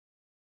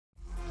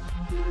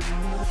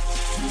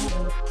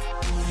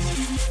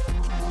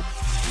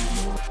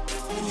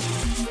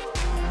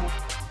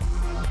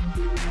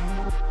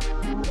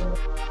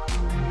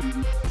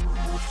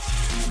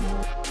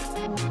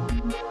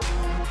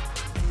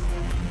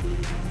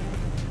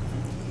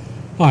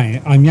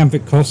Hi, I'm Jan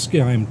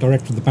Witkowski. I'm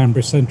Director of the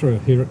Banbury Centre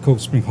here at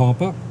Cold Spring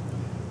Harbour,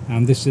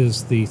 and this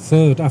is the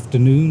third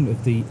afternoon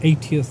of the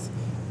 80th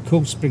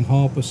Cold Spring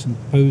Harbour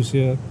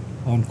Symposium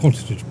on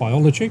Quantitative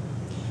Biology,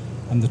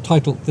 and the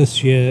title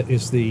this year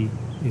is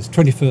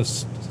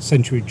 21st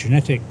Century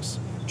Genetics,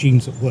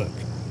 Genes at Work.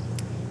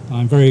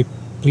 I'm very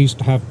pleased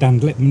to have Dan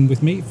Littman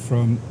with me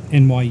from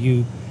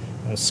NYU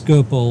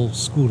Skirball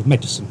School of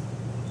Medicine.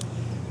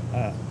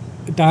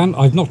 Dan,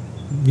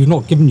 you've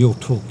not given your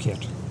talk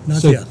yet.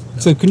 Not yet. No.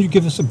 So can you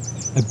give us a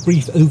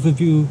brief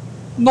overview?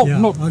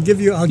 I'll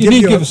give you a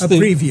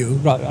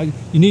preview. Right.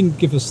 You needn't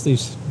give us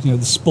these,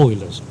 the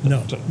spoilers.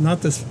 No,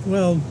 not this.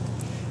 Well,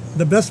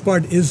 the best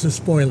part is the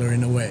spoiler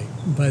in a way.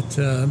 But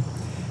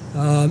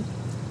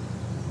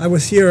I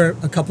was here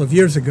a couple of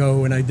years ago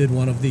when I did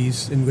one of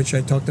these in which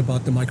I talked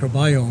about the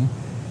microbiome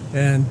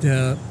and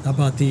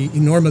about the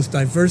enormous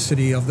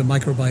diversity of the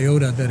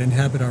microbiota that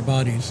inhabit our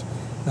bodies,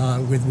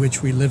 with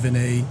which we live in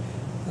a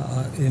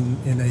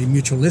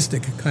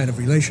mutualistic kind of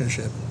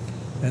relationship.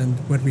 And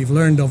what we've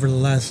learned over the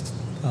last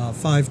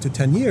 5 to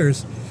 10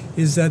 years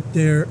is that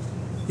there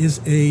is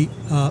a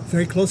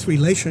very close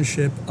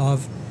relationship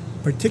of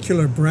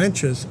particular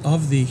branches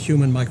of the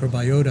human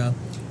microbiota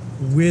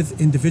with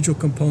individual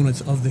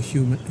components of the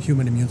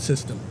human immune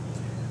system.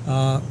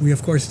 We,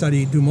 of course,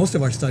 do most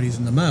of our studies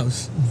in the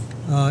mouse,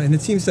 and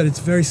it seems that it's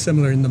very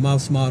similar in the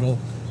mouse model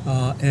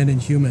and in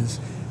humans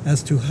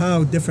as to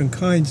how different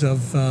kinds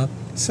of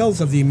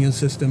cells of the immune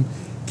system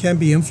can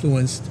be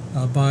influenced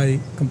by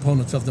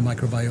components of the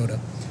microbiota.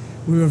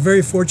 We were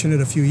very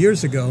fortunate a few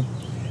years ago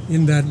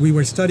in that we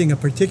were studying a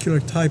particular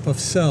type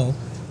of cell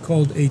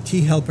called a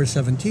T helper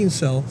 17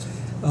 cell,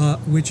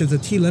 which is a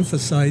T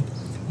lymphocyte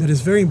that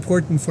is very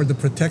important for the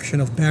protection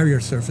of barrier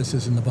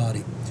surfaces in the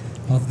body,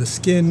 of the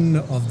skin,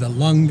 of the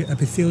lung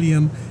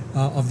epithelium,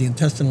 of the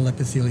intestinal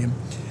epithelium.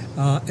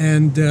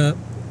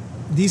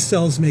 These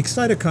cells make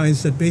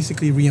cytokines that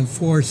basically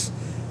reinforce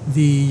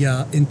the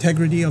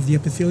integrity of the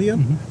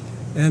epithelium,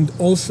 and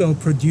also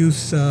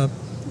produce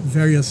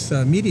various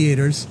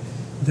mediators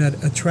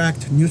that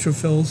attract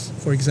neutrophils,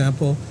 for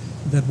example,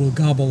 that will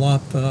gobble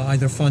up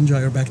either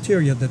fungi or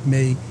bacteria that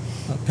may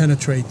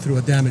penetrate through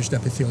a damaged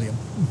epithelium.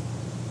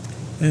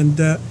 And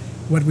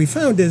what we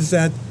found is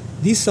that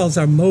these cells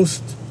are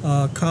most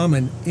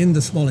common in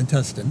the small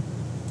intestine,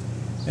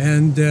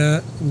 and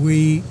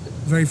we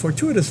very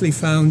fortuitously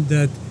found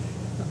that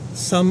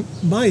some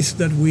mice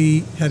that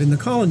we had in the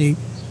colony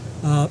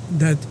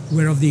that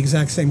were of the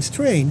exact same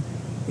strain,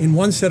 in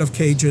one set of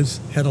cages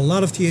had a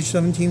lot of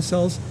Th17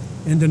 cells,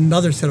 and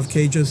another set of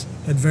cages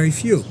had very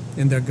few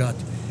in their gut.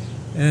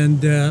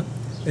 And a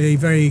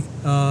very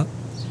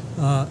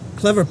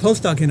clever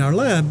postdoc in our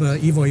lab,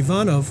 Ivo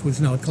Ivanov, who's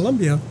now at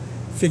Columbia,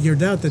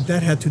 figured out that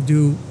that had to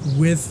do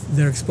with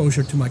their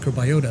exposure to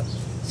microbiota.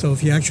 So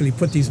if you actually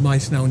put these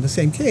mice now in the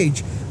same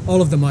cage,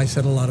 all of the mice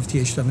had a lot of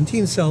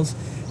Th17 cells,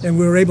 and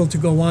we were able to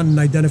go on and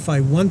identify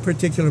one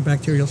particular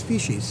bacterial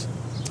species.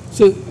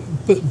 So,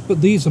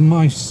 but these are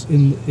mice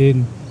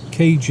in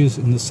cages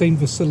in the same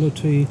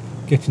facility,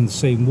 getting the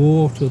same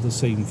water, the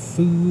same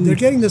food? They're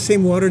getting the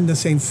same water and the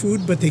same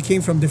food, but they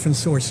came from different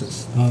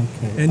sources.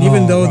 Okay. And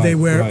even though they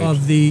were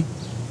of the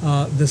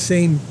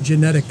same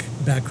genetic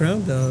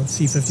background,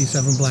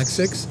 C57 Black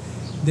 6,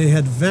 they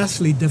had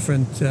vastly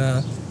different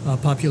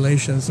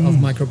populations of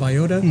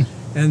microbiota,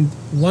 and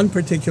one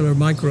particular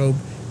microbe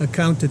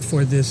accounted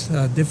for this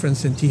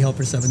difference in T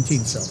helper 17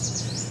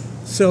 cells.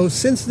 So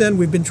since then,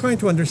 we've been trying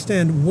to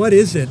understand what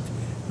is it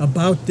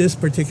about this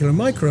particular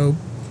microbe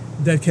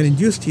that can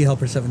induce T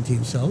helper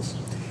 17 cells.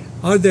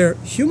 Are there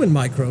human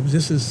microbes?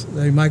 This is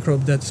a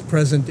microbe that's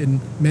present in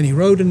many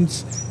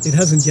rodents. It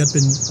hasn't yet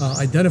been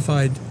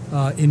identified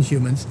in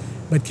humans,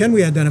 but can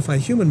we identify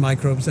human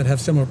microbes that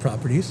have similar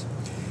properties?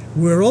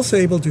 We're also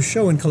able to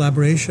show in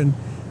collaboration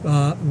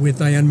with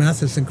Diane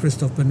Mathis and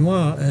Christophe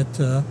Benoit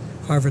at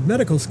Harvard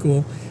Medical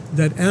School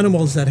that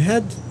animals that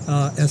had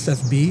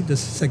SFB, this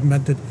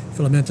segmented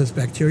filamentous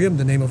bacterium,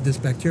 the name of this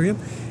bacterium,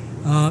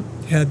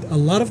 had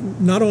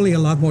not only a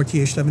lot more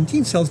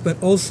Th17 cells,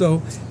 but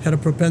also had a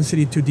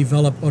propensity to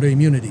develop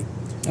autoimmunity.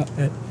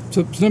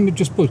 So let me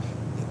just put.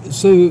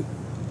 So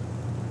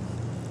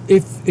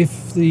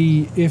if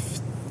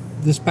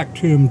this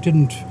bacterium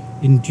didn't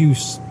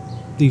induce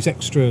these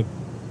extra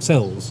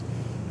cells,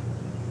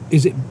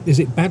 is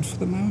it bad for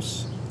the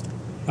mouse?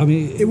 I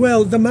mean,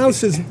 well, the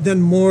mouse is then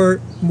more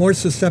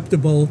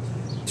susceptible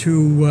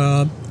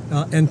to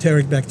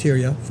enteric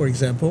bacteria, for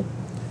example,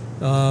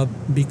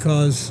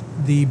 because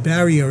the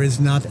barrier is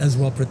not as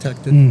well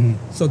protected.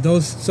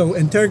 So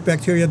enteric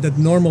bacteria that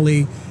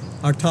normally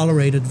are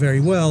tolerated very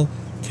well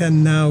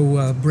can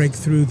now break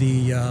through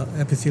the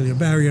epithelial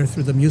barrier,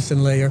 through the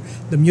mucin layer.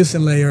 The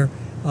mucin layer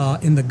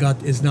in the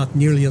gut is not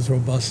nearly as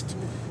robust.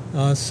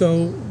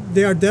 So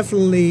they are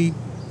definitely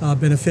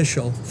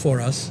beneficial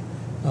for us.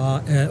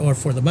 or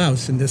for the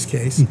mouse in this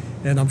case,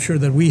 and I'm sure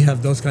that we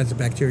have those kinds of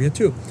bacteria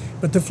too.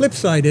 But the flip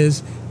side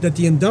is that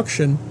the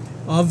induction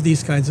of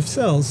these kinds of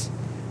cells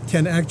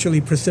can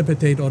actually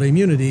precipitate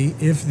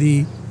autoimmunity if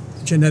the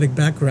genetic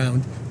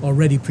background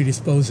already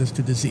predisposes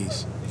to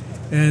disease.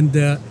 And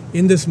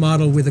in this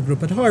model with a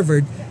group at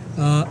Harvard,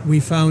 we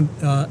found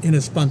in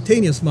a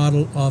spontaneous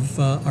model of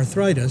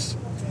arthritis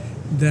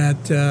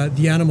that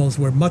the animals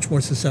were much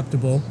more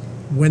susceptible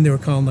when they were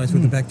colonized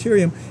with the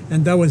bacterium,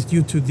 and that was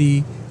due to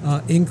the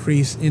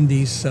increase in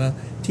these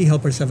T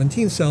helper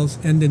 17 cells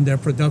and in their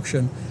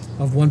production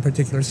of one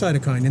particular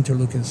cytokine,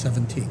 interleukin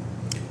 17.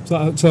 So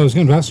I was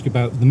going to ask you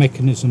about the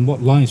mechanism,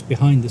 what lies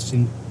behind this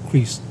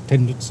increased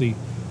tendency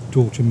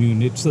to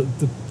autoimmune. It's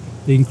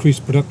the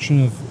increased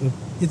production of...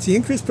 It's the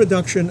increased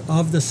production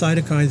of the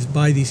cytokines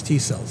by these T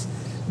cells.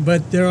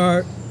 But there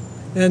are,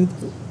 and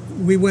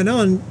we went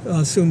on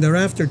soon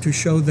thereafter to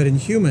show that in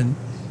humans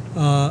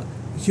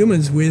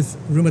with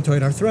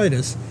rheumatoid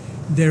arthritis,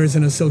 there is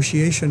an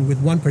association with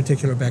one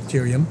particular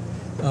bacterium,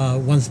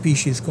 one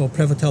species called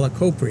Prevotella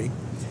copri,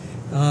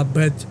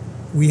 but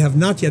we have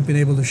not yet been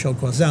able to show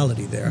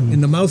causality there.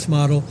 In the mouse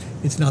model,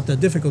 it's not that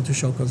difficult to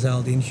show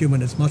causality. In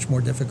human, it's much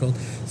more difficult.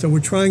 So we're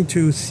trying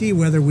to see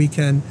whether we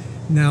can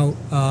now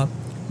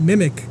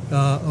mimic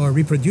or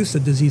reproduce the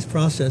disease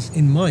process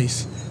in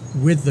mice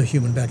with the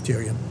human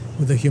bacterium,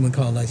 with the human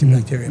colonizing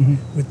bacterium,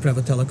 with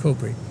Prevotella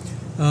copri.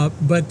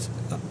 But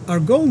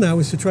our goal now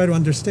is to try to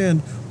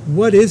understand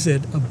what is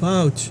it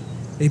about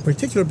a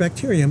particular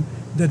bacterium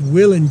that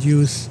will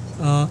induce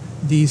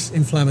these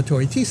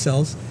inflammatory T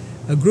cells.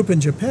 A group in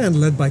Japan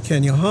led by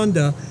Kenya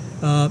Honda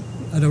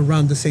at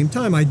around the same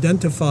time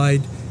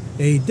identified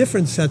a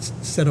different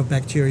set of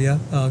bacteria,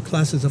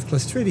 classes of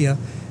Clostridia,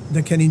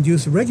 that can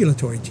induce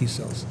regulatory T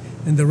cells.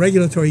 And the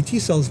regulatory T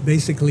cells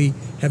basically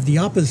have the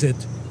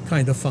opposite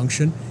kind of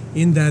function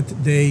in that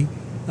they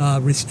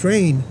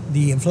restrain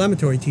the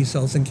inflammatory T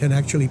cells and can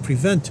actually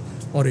prevent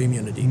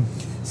autoimmunity.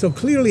 So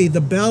clearly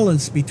the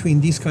balance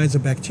between these kinds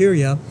of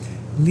bacteria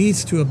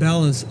leads to a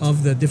balance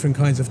of the different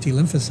kinds of T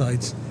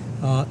lymphocytes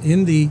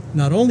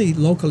not only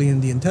locally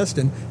in the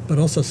intestine, but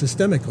also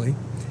systemically.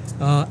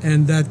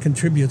 And that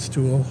contributes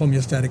to a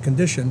homeostatic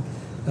condition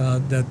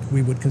that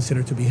we would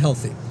consider to be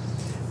healthy.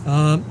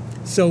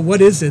 So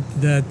what is it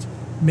that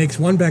makes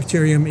one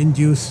bacterium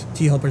induce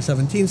T helper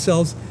 17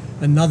 cells,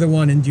 another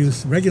one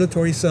induce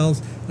regulatory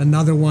cells,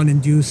 another one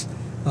induce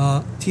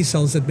T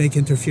cells that make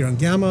interferon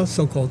gamma,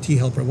 so-called T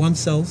helper 1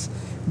 cells?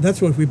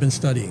 That's what we've been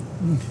studying.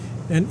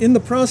 And in the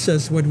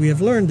process, what we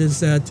have learned is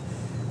that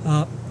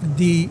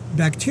the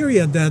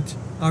bacteria that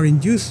are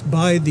induced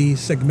by the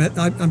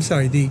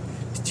the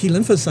T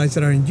lymphocytes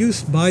that are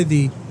induced by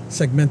the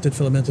segmented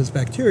filamentous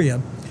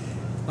bacteria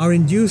are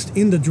induced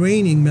in the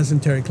draining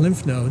mesenteric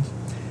lymph node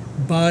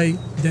by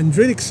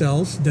dendritic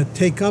cells that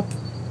take up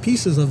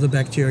pieces of the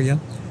bacteria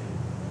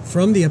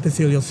from the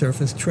epithelial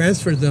surface,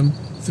 transfer them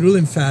through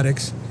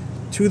lymphatics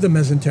to the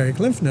mesenteric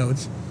lymph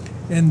nodes,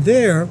 and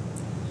there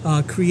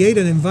create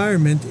an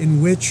environment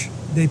in which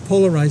they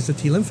polarize the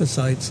T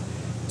lymphocytes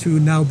to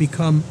now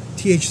become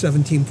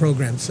Th17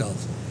 programmed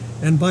cells.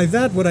 And by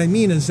that, what I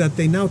mean is that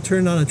they now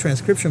turn on a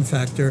transcription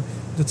factor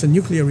that's a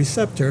nuclear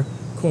receptor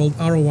called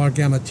ROR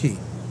gamma T.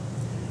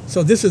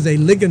 So this is a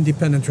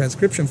ligand-dependent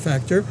transcription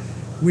factor.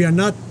 We are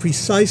not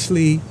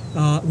precisely,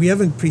 we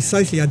haven't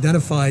precisely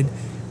identified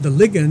the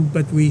ligand,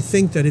 but we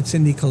think that it's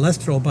in the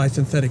cholesterol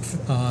biosynthetic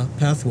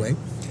pathway.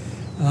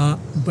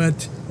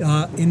 But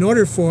in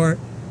order for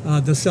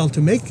the cell to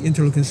make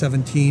interleukin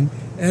 17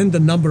 and the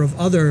number of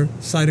other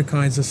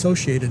cytokines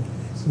associated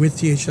with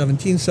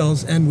Th17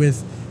 cells and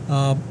with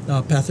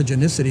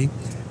pathogenicity,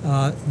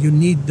 you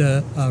need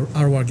the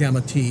ROR gamma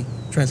T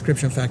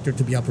transcription factor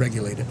to be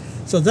upregulated.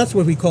 So that's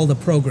what we call the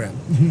program.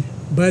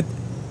 But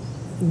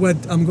what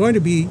I'm going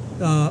to be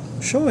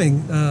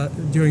showing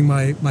during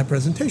my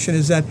presentation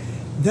is that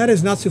that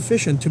is not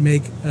sufficient to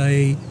make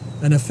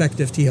an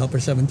effective T helper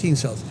 17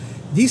 cells.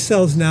 These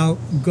cells now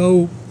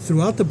go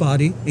throughout the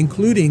body,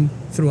 including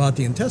throughout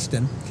the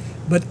intestine,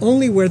 but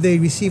only where they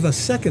receive a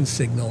second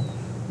signal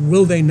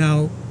will they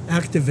now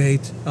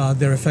activate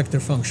their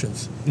effector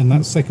functions. And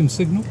that second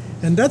signal?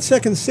 And that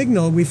second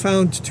signal we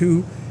found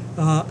to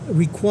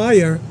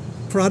require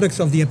products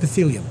of the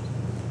epithelium.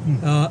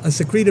 A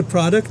secreted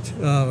product,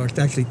 or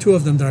actually two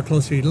of them that are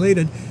closely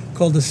related,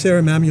 called the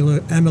serum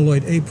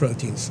amyloid A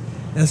proteins,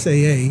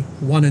 SAA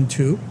 1 and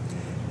 2.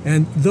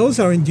 And those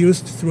are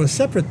induced through a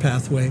separate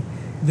pathway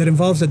that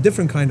involves a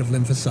different kind of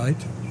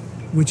lymphocyte,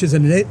 which is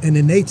an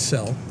innate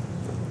cell.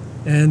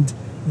 And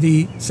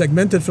the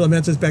segmented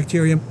filamentous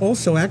bacterium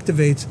also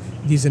activates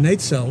these innate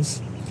cells,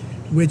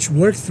 which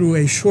work through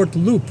a short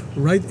loop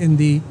right in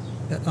the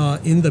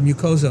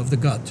mucosa of the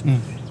gut.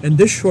 And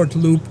this short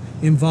loop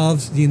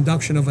involves the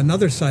induction of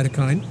another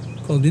cytokine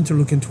called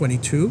interleukin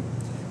 22,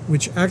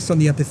 which acts on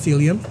the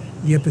epithelium.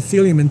 The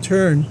epithelium in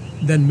turn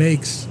then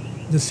makes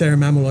the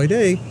serum amyloid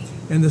A,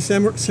 and the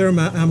serum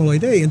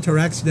amyloid A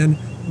interacts then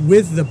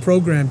with the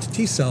programmed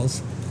T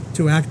cells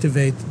to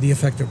activate the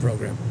effector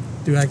program,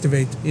 to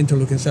activate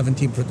interleukin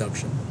 17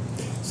 production.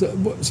 So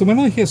when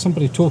I hear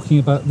somebody talking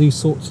about these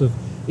sorts of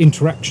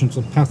interactions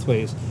and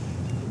pathways,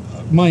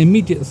 my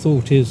immediate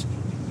thought is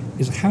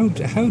how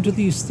do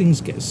these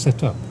things get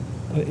set up?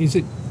 Is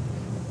it?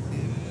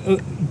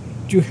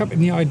 Do you have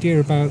any idea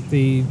about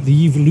the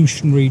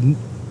evolutionary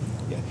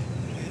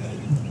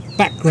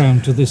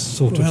background to this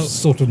sort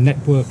of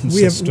networking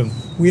system?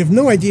 We have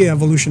no idea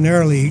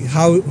evolutionarily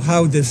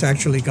how this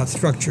actually got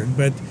structured,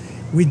 but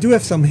we do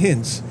have some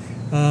hints.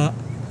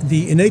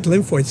 The innate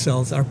lymphoid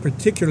cells are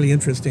particularly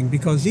interesting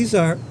because these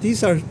are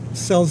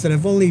cells that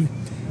have only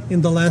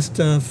in the last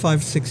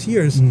 5-6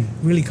 years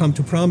really come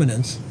to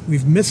prominence.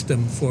 We've missed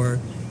them for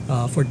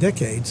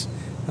decades,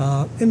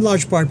 in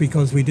large part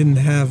because we didn't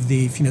have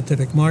the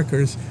phenotypic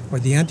markers or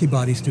the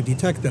antibodies to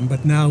detect them,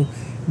 but now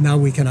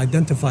we can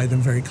identify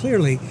them very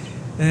clearly.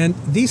 And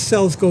these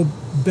cells go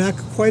back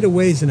quite a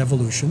ways in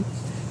evolution,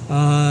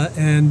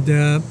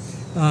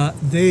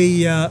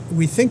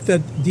 we think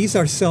that these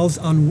are cells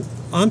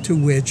onto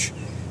which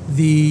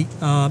the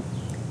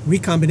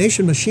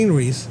recombination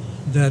machineries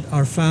that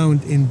are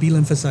found in B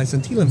lymphocytes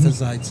and T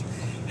lymphocytes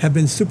have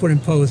been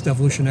superimposed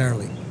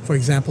evolutionarily. For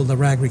example, the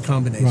RAG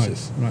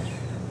recombinases. Right.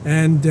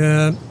 And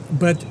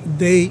but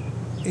they,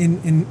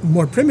 in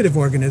more primitive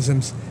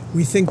organisms,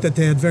 we think that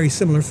they had very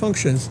similar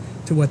functions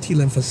to what T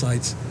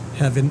lymphocytes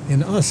have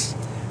in us.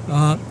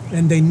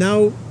 And they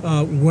now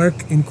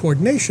work in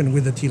coordination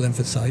with the T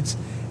lymphocytes.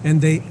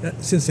 And they,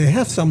 since they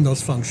have some of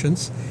those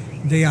functions,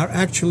 they are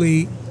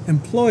actually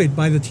employed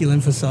by the T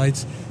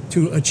lymphocytes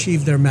to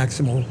achieve their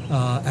maximal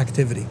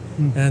activity.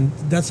 And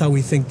that's how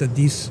we think that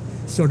these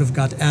sort of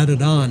got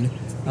added on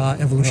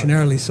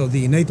evolutionarily. So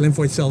the innate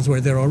lymphoid cells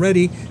were there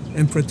already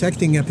and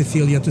protecting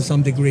epithelia to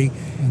some degree.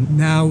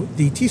 Now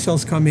the T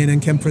cells come in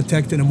and can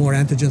protect in a more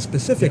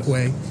antigen-specific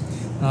way,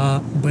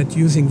 but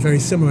using very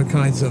similar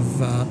kinds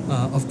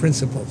of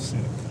principles.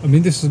 I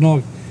mean, this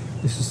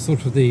is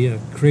sort of the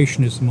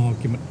creationism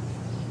argument,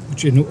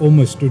 which in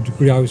almost to a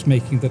degree I was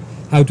making, that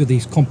how do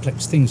these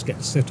complex things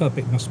get set up?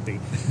 It must be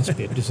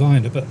a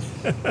designer. But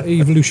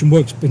evolution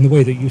works in the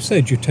way that you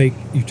said. You take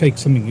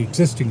something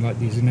existing like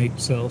these innate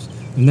cells,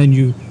 and then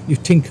you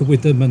tinker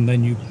with them, and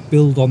then you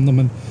build on them,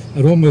 and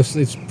almost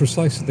it's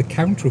precisely the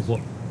counter of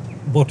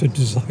what a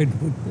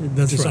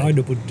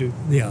designer would do.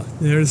 Yeah,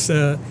 there's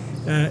I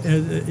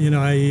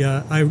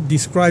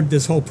described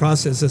this whole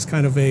process as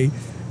kind of a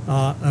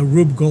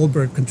Rube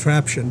Goldberg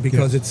contraption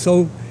because it's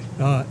so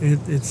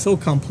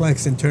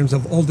complex in terms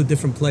of all the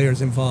different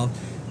players involved,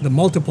 the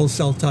multiple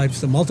cell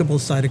types, the multiple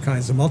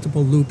cytokines, the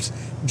multiple loops,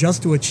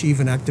 just to achieve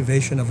an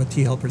activation of a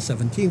T helper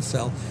 17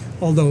 cell.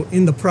 Although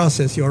in the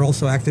process, you're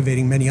also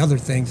activating many other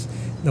things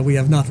that we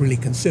have not really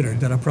considered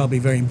that are probably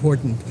very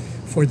important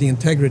for the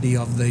integrity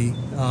of the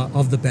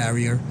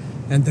barrier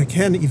and that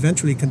can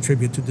eventually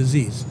contribute to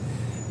disease.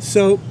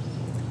 So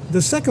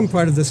the second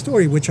part of the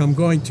story, which I'm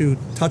going to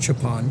touch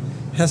upon,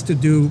 has to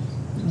do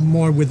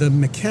more with the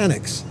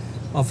mechanics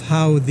of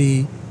how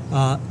the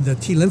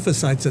T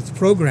lymphocytes that's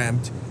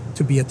programmed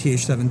to be a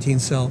Th17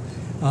 cell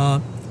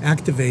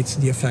activates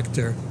the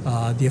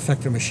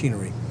effector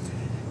machinery.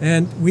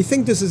 And we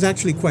think this is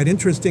actually quite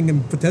interesting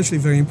and potentially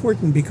very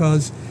important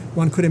because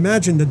one could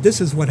imagine that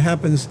this is what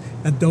happens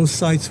at those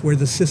sites where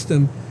the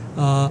system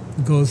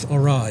goes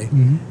awry,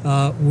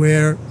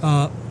 where,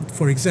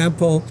 for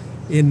example,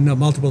 in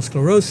multiple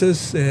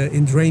sclerosis,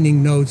 in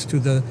draining nodes to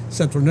the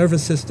central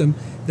nervous system,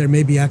 there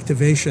may be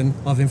activation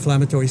of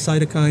inflammatory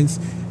cytokines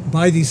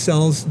by these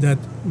cells that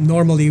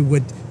normally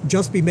would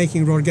just be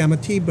making ROR gamma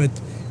T, but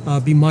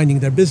be minding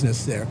their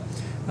business there.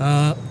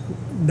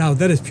 Now,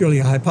 that is purely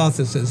a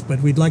hypothesis,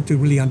 but we'd like to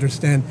really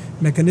understand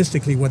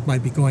mechanistically what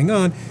might be going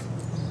on.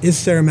 Is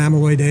serum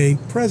amyloid A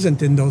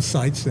present in those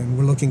sites? And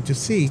we're looking to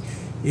see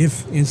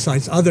if in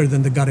sites other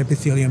than the gut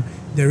epithelium,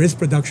 there is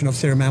production of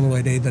serum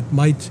amyloid A that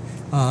might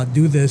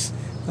do this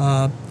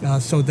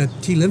so that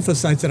T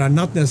lymphocytes that are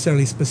not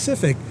necessarily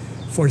specific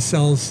for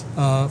cells,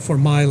 for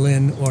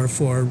myelin or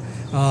for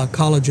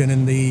collagen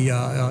in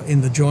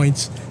the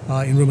joints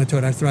in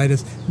rheumatoid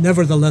arthritis,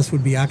 nevertheless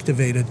would be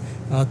activated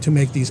to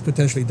make these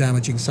potentially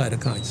damaging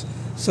cytokines.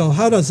 So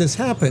how does this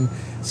happen?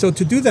 So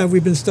to do that,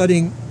 we've been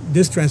studying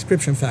this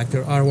transcription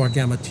factor, ROR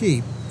gamma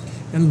T,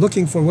 and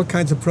looking for what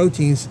kinds of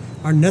proteins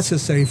are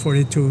necessary for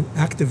it to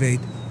activate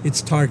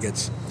its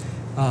targets.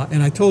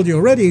 And I told you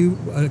already,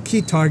 a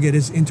key target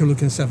is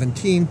interleukin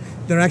 17.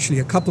 There are actually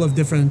a couple of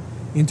different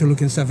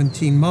interleukin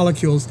 17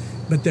 molecules,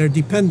 but they're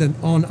dependent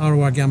on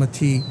ROR gamma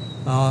T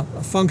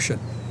function.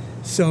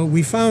 So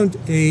we found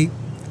a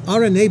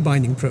RNA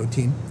binding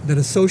protein that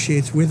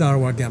associates with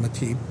ROR gamma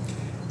T,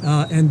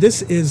 and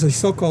this is a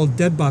so-called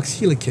dead box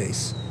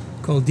helicase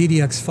called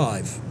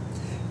DDX5.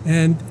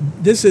 And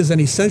this is an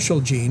essential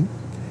gene.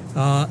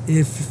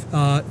 If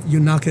you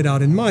knock it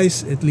out in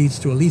mice, it leads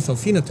to a lethal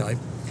phenotype.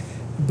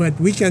 But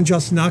we can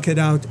just knock it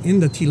out in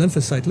the T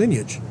lymphocyte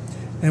lineage.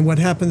 And what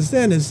happens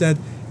then is that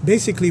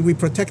basically we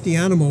protect the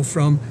animal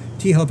from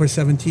T helper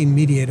 17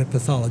 mediated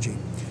pathology.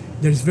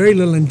 There's very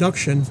little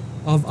induction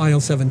of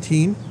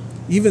IL-17,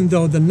 even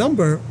though the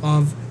number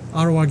of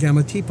ROR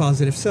gamma T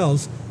positive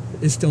cells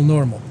is still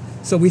normal.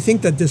 So we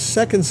think that this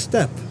second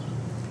step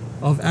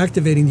of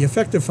activating the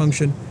effector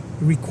function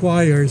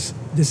requires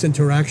this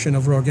interaction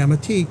of ROR gamma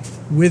T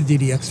with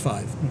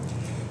DDX5.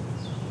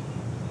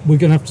 We're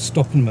going to have to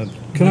stop in a moment.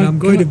 Can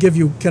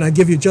I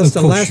give you just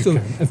a last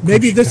little,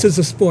 maybe this is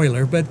a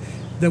spoiler, but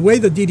the way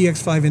the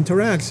DDX5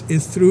 interacts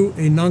is through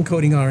a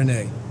non-coding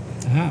RNA.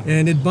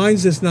 And it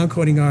binds this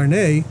non-coding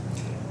RNA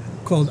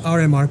called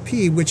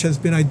RMRP, which has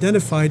been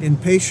identified in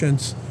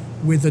patients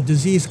with a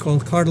disease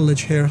called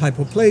cartilage hair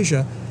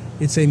hypoplasia.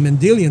 It's a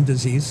Mendelian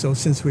disease, so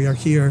since we are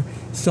here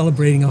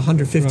celebrating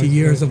 150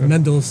 years of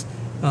Mendel's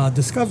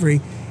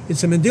discovery,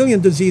 it's a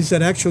Mendelian disease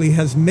that actually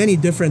has many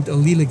different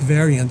allelic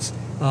variants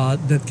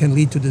that can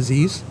lead to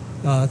disease.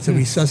 It's a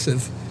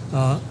recessive,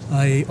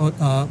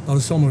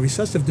 autosomal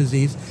recessive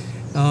disease.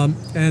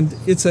 And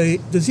it's a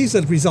disease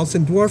that results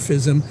in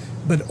dwarfism,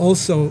 but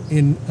also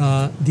in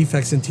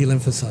defects in T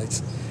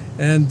lymphocytes.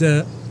 And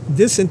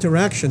this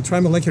interaction,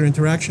 trimolecular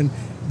interaction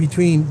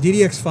between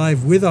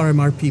DDX5 with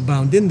RMRP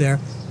bound in there,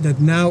 that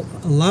now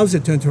allows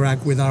it to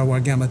interact with ROR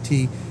gamma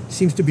T,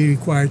 seems to be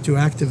required to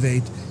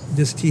activate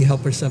this T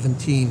helper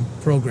 17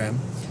 program.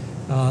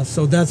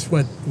 So that's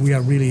what we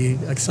are really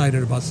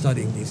excited about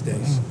studying these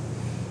days.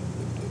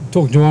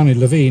 Talking to Arnie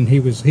Levine, he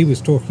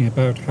was talking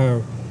about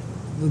how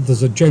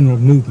there's a general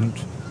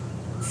movement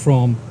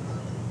from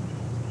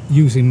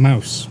using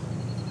mouse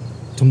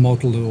to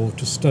model or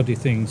to study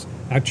things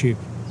actually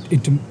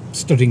into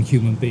studying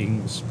human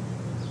beings.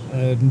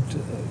 And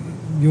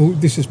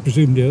this is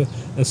presumably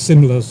a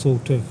similar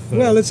sort of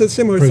well, it's a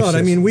similar process. thought.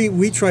 I mean,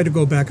 we try to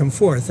go back and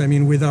forth. I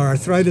mean, with our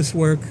arthritis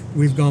work,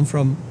 we've gone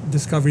from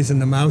discoveries in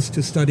the mouse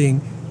to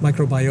studying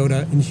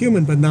microbiota in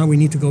human, but now we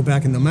need to go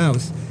back in the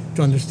mouse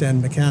to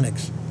understand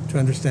mechanics, to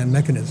understand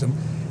mechanism.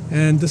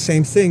 And the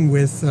same thing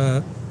with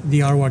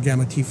the ROR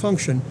gamma T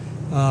function.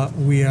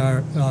 We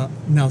are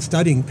now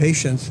studying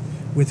patients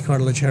with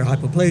cartilage hair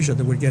hypoplasia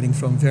that we're getting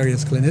from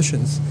various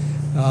clinicians.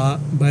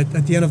 But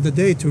at the end of the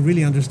day, to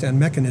really understand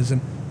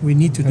mechanism, we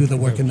need to do the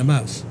work in the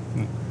mouse.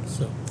 Yeah.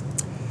 So,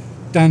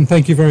 Dan,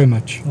 thank you very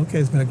much. okay,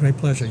 it's been a great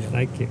pleasure.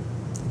 Thank you.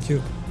 Thank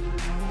you.